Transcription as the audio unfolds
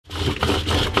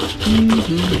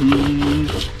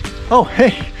Oh,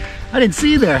 hey, I didn't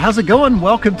see you there. How's it going?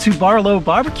 Welcome to Barlow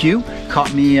BBQ.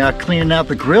 Caught me cleaning out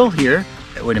the grill here.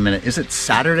 Wait a minute, is it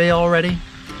Saturday already?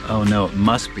 Oh no, it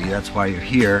must be, that's why you're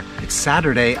here. It's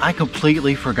Saturday. I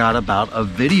completely forgot about a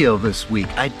video this week.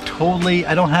 I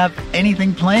don't have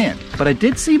anything planned. But I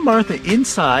did see Martha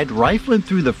inside rifling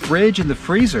through the fridge and the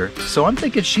freezer, so I'm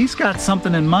thinking she's got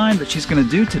something in mind that she's gonna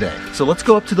do today. So let's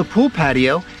go up to the pool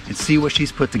patio and see what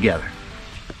she's put together.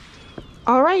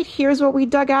 All right, here's what we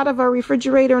dug out of our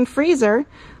refrigerator and freezer.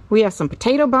 We have some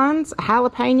potato buns, a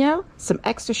jalapeno, some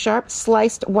extra sharp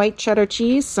sliced white cheddar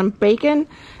cheese, some bacon,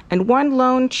 and one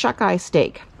lone chuck-eye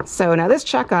steak. So now this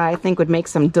chuck-eye I think would make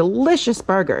some delicious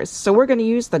burgers. So we're gonna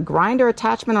use the grinder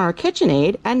attachment on our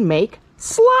KitchenAid and make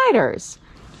sliders.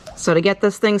 So to get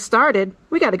this thing started,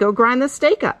 we gotta go grind this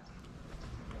steak up.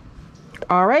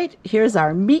 All right, here's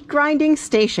our meat grinding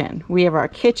station. We have our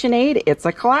KitchenAid. It's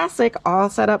a classic, all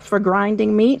set up for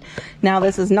grinding meat. Now,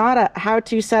 this is not a how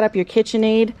to set up your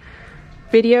KitchenAid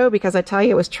video because I tell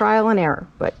you it was trial and error,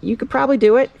 but you could probably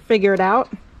do it, figure it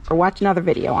out, or watch another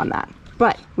video on that.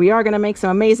 But we are gonna make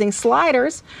some amazing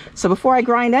sliders. So before I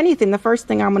grind anything, the first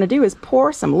thing I'm gonna do is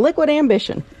pour some liquid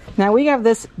ambition. Now we have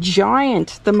this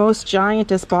giant, the most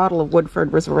giantest bottle of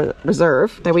Woodford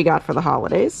Reserve that we got for the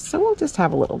holidays. So we'll just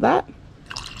have a little of that.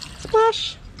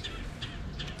 Splash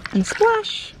and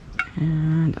splash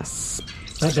and a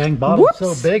that dang bottle's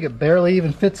so big it barely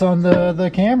even fits on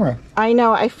the camera. I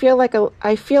know. I feel like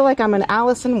I'm in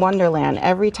Alice in Wonderland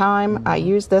every time I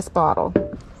use this bottle.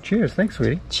 Cheers. Thanks,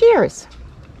 sweetie. Cheers.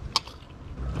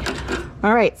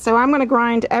 All right, so I'm going to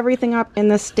grind everything up in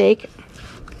this steak,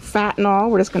 fat and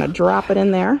all. We're just going to drop it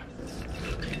in there.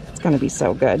 It's going to be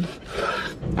so good.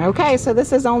 Okay, so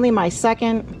this is only my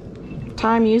second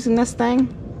time using this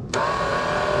thing.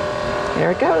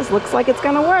 There it goes. Looks like it's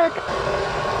gonna work.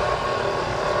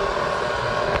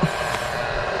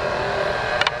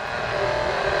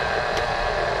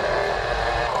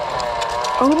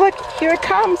 Oh look, here it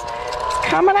comes. It's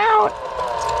coming out.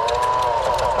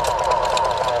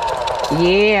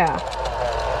 Yeah.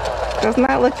 Doesn't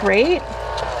that look great?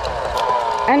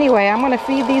 Anyway, I'm gonna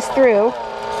feed these through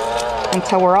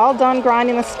until we're all done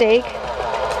grinding the steak.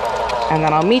 And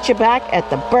then I'll meet you back at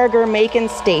the burger making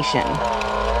station.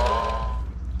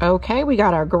 Okay, we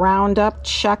got our ground up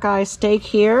chuck-eye steak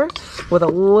here with a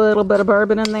little bit of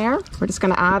bourbon in there. We're just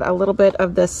gonna add a little bit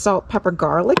of this salt, pepper,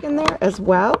 garlic in there as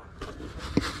well.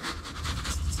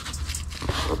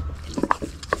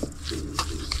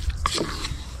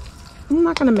 I'm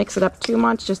not gonna mix it up too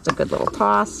much, just a good little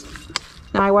toss.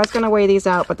 Now I was gonna weigh these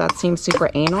out, but that seems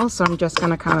super anal, so I'm just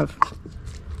gonna kind of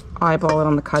eyeball it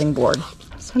on the cutting board.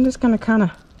 So I'm just gonna kind of,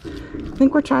 I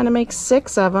think we're trying to make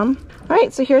 6 of them. All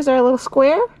right, so here's our little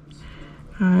square.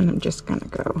 And I'm just gonna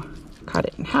go cut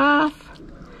it in half,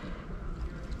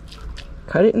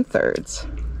 cut it in thirds.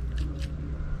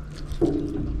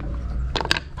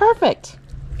 Perfect.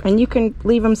 And you can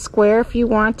leave them square if you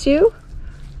want to,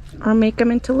 or make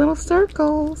them into little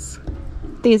circles.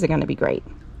 These are gonna be great.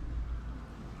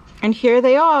 And here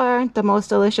they are, the most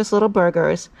delicious little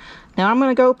burgers. Now I'm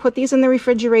gonna go put these in the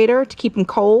refrigerator to keep them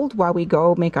cold while we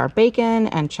go make our bacon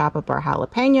and chop up our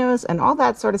jalapenos and all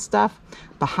that sort of stuff.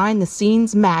 Behind the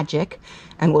scenes magic.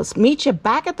 And we'll meet you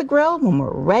back at the grill when we're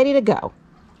ready to go.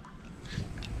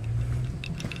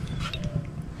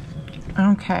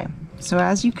 Okay, so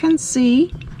as you can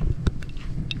see,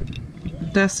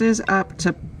 this is up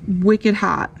to wicked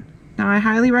hot. Now I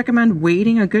highly recommend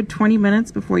waiting a good 20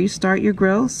 minutes before you start your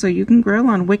grill so you can grill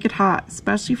on wicked hot,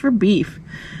 especially for beef,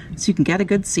 so you can get a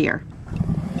good sear.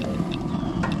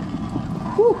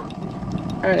 Whew,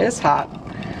 it is hot.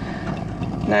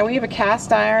 Now we have a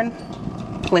cast iron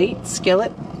plate,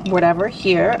 skillet, whatever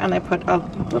here, and I put a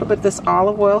little bit of this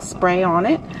olive oil spray on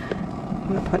it. I'm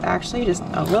gonna put actually just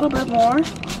a little bit more.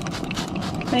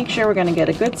 Make sure we're gonna get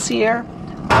a good sear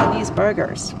on these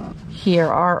burgers. Here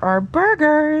are our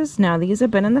burgers. Now these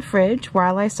have been in the fridge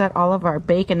while I set all of our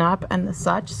bacon up and the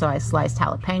such. So I sliced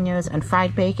jalapenos and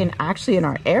fried bacon actually in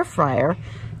our air fryer,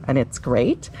 and it's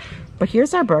great. But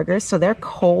here's our burgers. So they're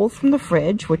cold from the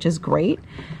fridge, which is great.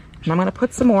 And I'm gonna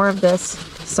put some more of this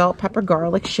salt, pepper,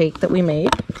 garlic shake that we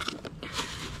made. A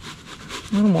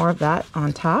little more of that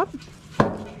on top.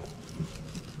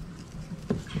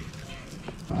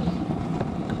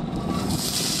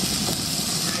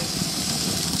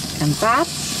 And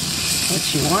that's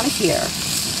what you want to hear.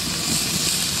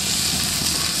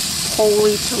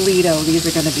 Holy Toledo, these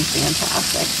are going to be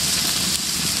fantastic.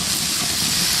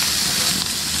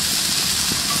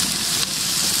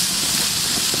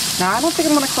 Now I don't think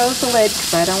I'm going to close the lid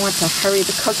because I don't want to hurry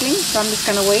the cooking, so I'm just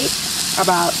going to wait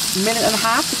about a minute and a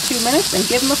half to 2 minutes and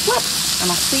give them a flip. And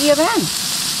I'll see you then.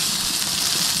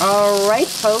 All right,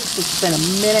 folks, it's been a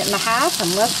minute and a half,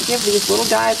 and let's give these little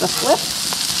guys a flip.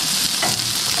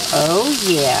 Oh,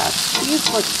 yeah. These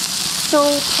look so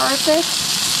perfect.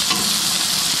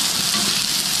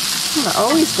 I'm going to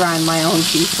always grind my own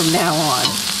cheese from now on.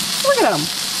 Look at them.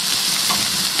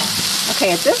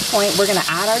 Okay, at this point, we're going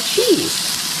to add our cheese.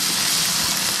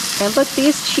 And look,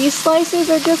 these cheese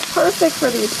slices are just perfect for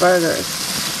these burgers.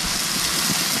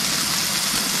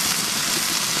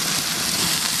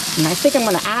 And I think I'm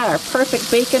going to add our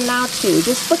perfect bacon now too.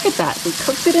 Just look at that. We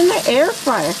cooked it in the air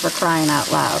fryer, for crying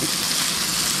out loud.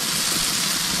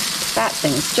 That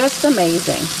thing's just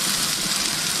amazing.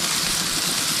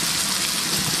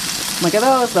 Look at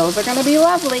those. Those are going to be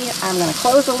lovely. I'm going to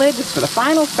close the lid just for the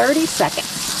final 30 seconds.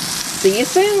 See you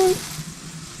soon.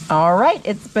 All right,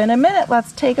 it's been a minute.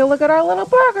 Let's take a look at our little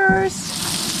burgers.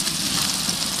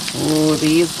 Ooh,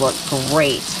 these look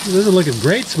great. Those are looking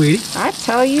great, sweetie. I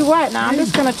tell you what, now I'm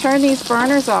just going to turn these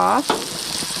burners off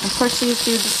and push these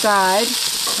to the side.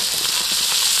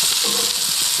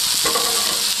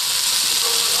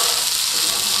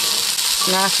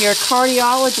 Now, if you're a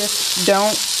cardiologist,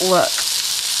 don't look.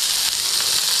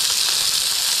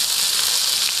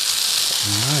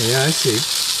 Ah, yeah, I see.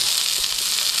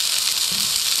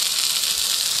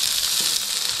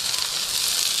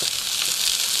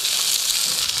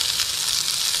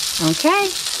 Okay,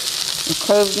 I'm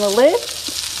closing the lid.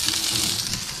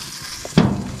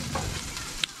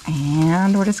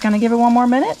 And we're just going to give it one more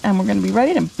minute and we're going to be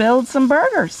ready to build some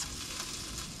burgers.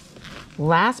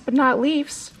 Last but not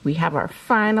least, we have our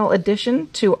final addition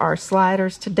to our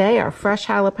sliders today, our fresh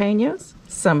jalapenos,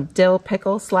 some dill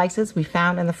pickle slices we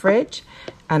found in the fridge,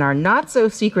 and our not so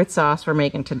secret sauce we're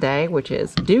making today, which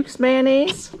is Duke's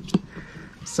mayonnaise,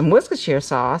 some Worcestershire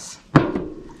sauce,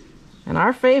 and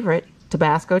our favorite,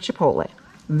 Tabasco chipotle.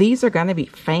 These are going to be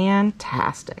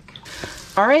fantastic.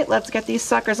 All right, let's get these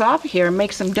suckers off here and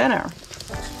make some dinner.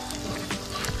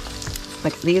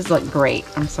 Like, these look great.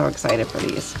 I'm so excited for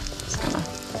these. Just gonna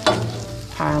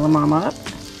pile them all up.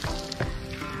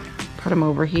 Put them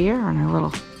over here on our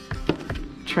little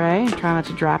tray and try not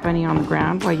to drop any on the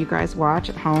ground while you guys watch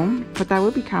at home. But that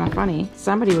would be kind of funny.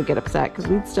 Somebody would get upset because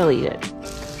we'd still eat it.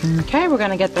 Okay, we're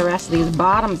gonna get the rest of these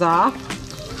bottoms off.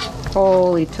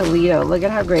 Holy Toledo, look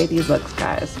at how great these look,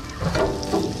 guys.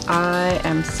 I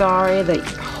am sorry that,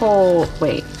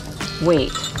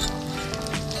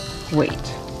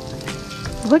 wait.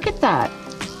 Look at that.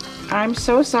 I'm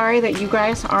so sorry that you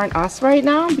guys aren't us right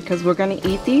now because we're gonna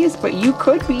eat these, but you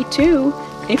could be too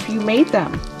if you made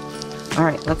them. All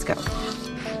right, let's go.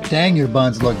 Dang, your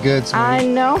buns look good, sweetie. I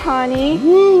know, honey.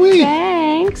 Woo-wee.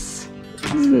 Thanks.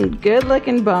 Good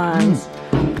looking buns.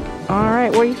 All right,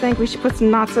 what do you think? We should put some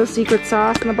not so secret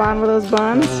sauce in the bottom of those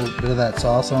buns. A little bit of that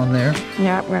sauce on there.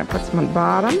 Yeah, we're gonna put some on the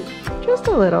bottom, just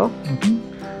a little.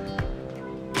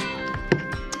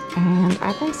 And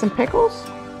I think some pickles.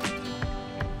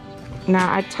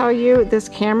 Now, I tell you, this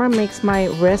camera makes my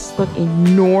wrists look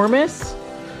enormous.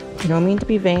 I don't mean to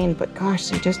be vain, but gosh,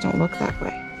 they just don't look that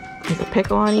way. There's a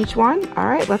pickle on each one. All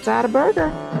right, let's add a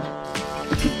burger.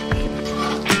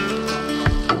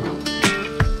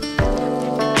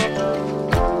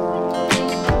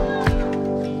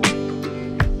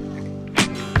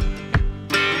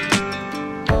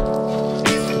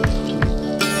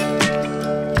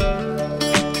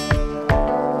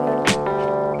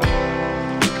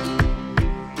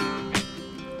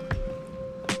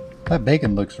 That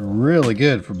bacon looks really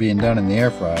good for being done in the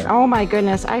air fryer. Oh my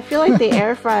goodness, I feel like the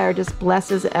air fryer just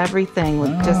blesses everything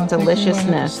with just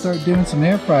deliciousness. Start doing some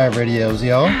air fryer videos,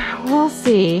 y'all. We'll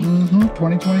see.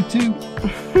 2022.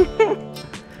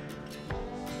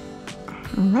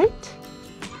 All right.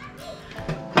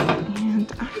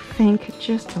 And I think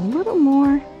just a little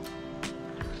more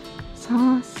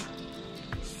sauce.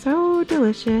 So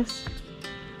delicious.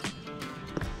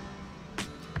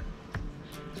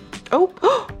 Oh!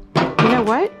 You know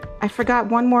what? I forgot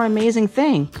one more amazing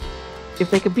thing. If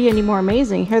they could be any more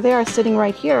amazing, here they are sitting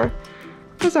right here.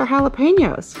 There's our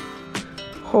jalapenos.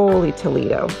 Holy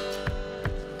Toledo.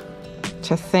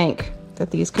 To think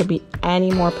that these could be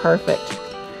any more perfect.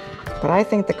 But I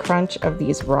think the crunch of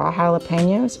these raw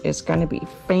jalapenos is going to be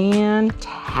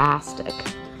fantastic.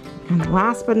 And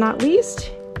last but not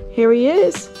least, here he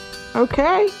is.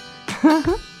 Okay.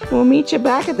 We'll meet you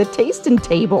back at the tasting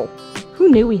table. Who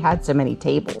knew we had so many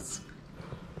tables?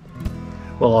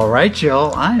 Well, all right,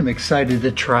 y'all. I am excited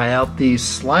to try out these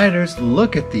sliders.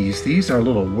 Look at these. These are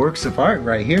little works of art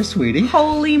right here, sweetie.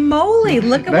 Holy moly.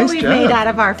 Look at Nice what we job. made out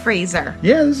of our freezer.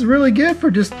 Yeah, this is really good for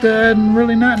just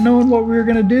really not knowing what we were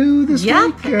going to do this week.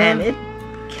 Yep, and it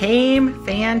became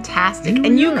fantastic. Here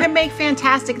And we you are. can make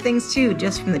fantastic things too,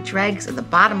 just from the dregs at the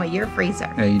bottom of your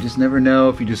freezer. Yeah, you just never know.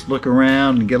 If you just look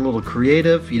around and get a little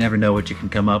creative, you never know what you can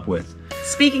come up with.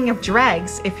 Speaking of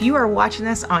dregs, if you are watching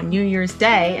this on New Year's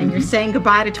Day and you're saying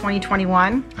goodbye to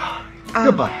 2021,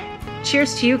 Goodbye.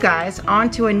 cheers to you guys. On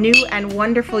to a new and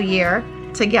wonderful year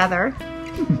together.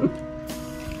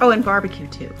 Oh, and barbecue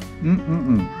too.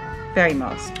 Very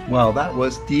most. Well, that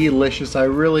was delicious.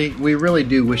 We really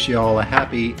do wish you all a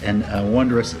happy and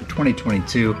wondrous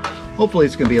 2022. Hopefully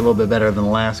it's going to be a little bit better than the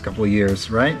last couple of years,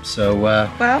 right? So,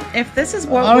 Well, if this is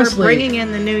what honestly, we're bringing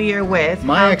in the new year with,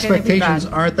 my how can it be expectations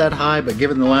bad? aren't that high, but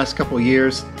given the last couple of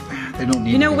years, they don't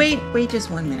need You know, to be. wait just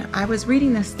 1 minute. I was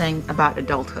reading this thing about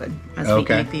adulthood as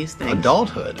Okay. we eat these things.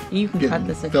 Adulthood. You can Getting cut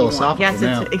this if you want. philosophical Yes,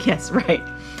 now. yes, right.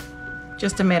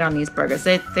 Just a minute on these burgers.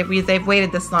 They've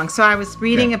waited this long. So I was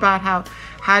reading about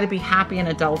how to be happy in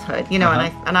adulthood. You know,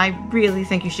 and I really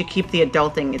think you should keep the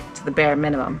adulting to the bare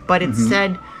minimum. But it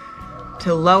said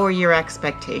to lower your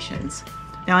expectations.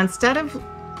 Now, instead of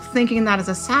thinking that as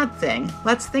a sad thing,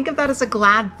 let's think of that as a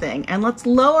glad thing, and let's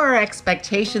lower our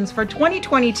expectations for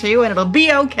 2022, and it'll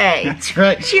be okay. That's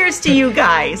right. Cheers to you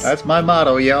guys. That's my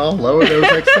motto, y'all. Lower those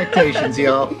expectations,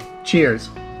 y'all. Cheers.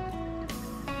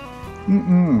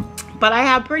 But I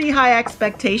have pretty high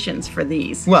expectations for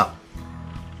these. Well,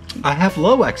 I have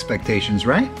low expectations,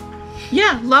 right?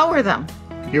 Yeah, lower them.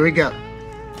 Here we go.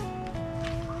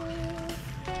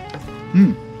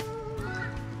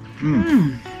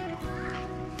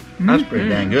 That's pretty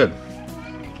dang good.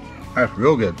 That's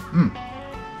real good.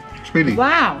 Sweetie,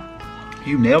 Wow.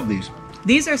 you nailed these.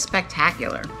 These are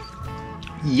spectacular,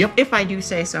 Yep. if I do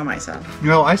say so myself.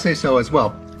 No, I say so as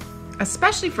well.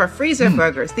 Especially for freezer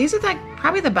burgers. These are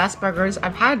probably the best burgers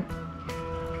I've had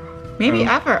maybe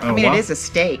ever. I mean, wow. it is a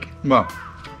steak. Well,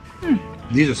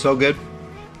 these are so good.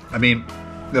 I mean,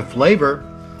 the flavor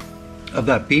of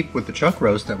that beef with the chuck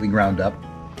roast that we ground up,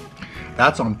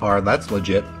 that's on par. That's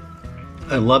legit.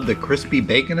 I love the crispy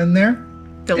bacon in there.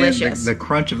 Delicious. And the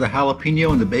crunch of the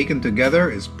jalapeno and the bacon together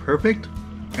is perfect.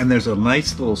 And there's a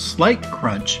nice little slight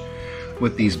crunch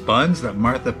with these buns that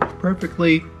Martha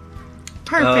perfectly,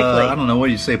 Perfectly. I don't know what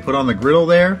you say, put on the griddle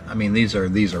there. I mean, these are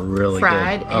really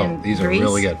Fried good. in these grease. are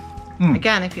really good.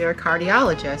 Again, if you're a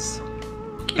cardiologist.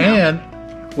 And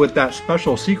with that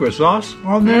special secret sauce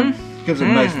on there, gives it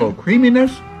a nice little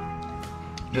creaminess.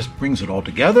 Just brings it all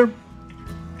together.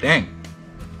 Dang.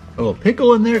 A little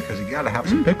pickle in there, because you got to have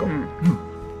some pickle.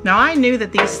 Now, I knew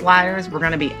that these sliders were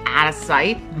going to be out of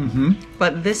sight,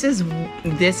 but this is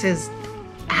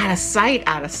out of sight,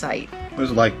 out of sight. This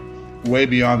is like way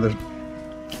beyond the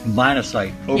line of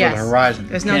sight, over Yes. the horizon.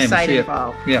 There's You no can't even sight see it.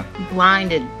 involved. Yeah.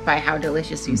 Blinded by how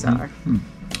delicious these are.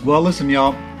 Well, listen,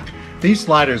 y'all. These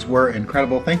sliders were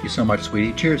incredible. Thank you so much,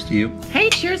 sweetie. Cheers to you. Hey,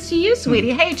 cheers to you,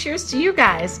 sweetie. Hey, cheers to you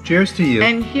guys. Cheers to you.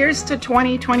 And here's to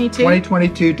 2022.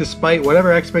 2022, despite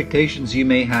whatever expectations you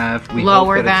may have, we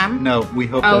Lower hope that them? No, we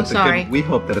hope Oh, that it's sorry. a good. We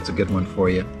hope that it's a good one for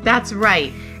you. That's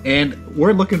right. And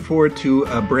we're looking forward to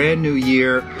a brand new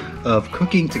year of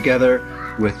cooking together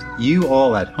with you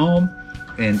all at home.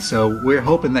 And so we're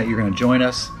hoping that you're going to join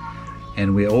us.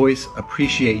 And we always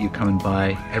appreciate you coming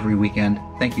by every weekend.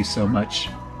 Thank you so much.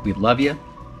 We love you.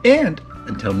 And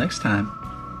until next time,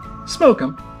 smoke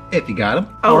 'em if you got 'em.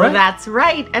 Oh, All right? that's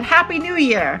right. And Happy New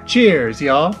Year. Cheers,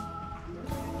 y'all.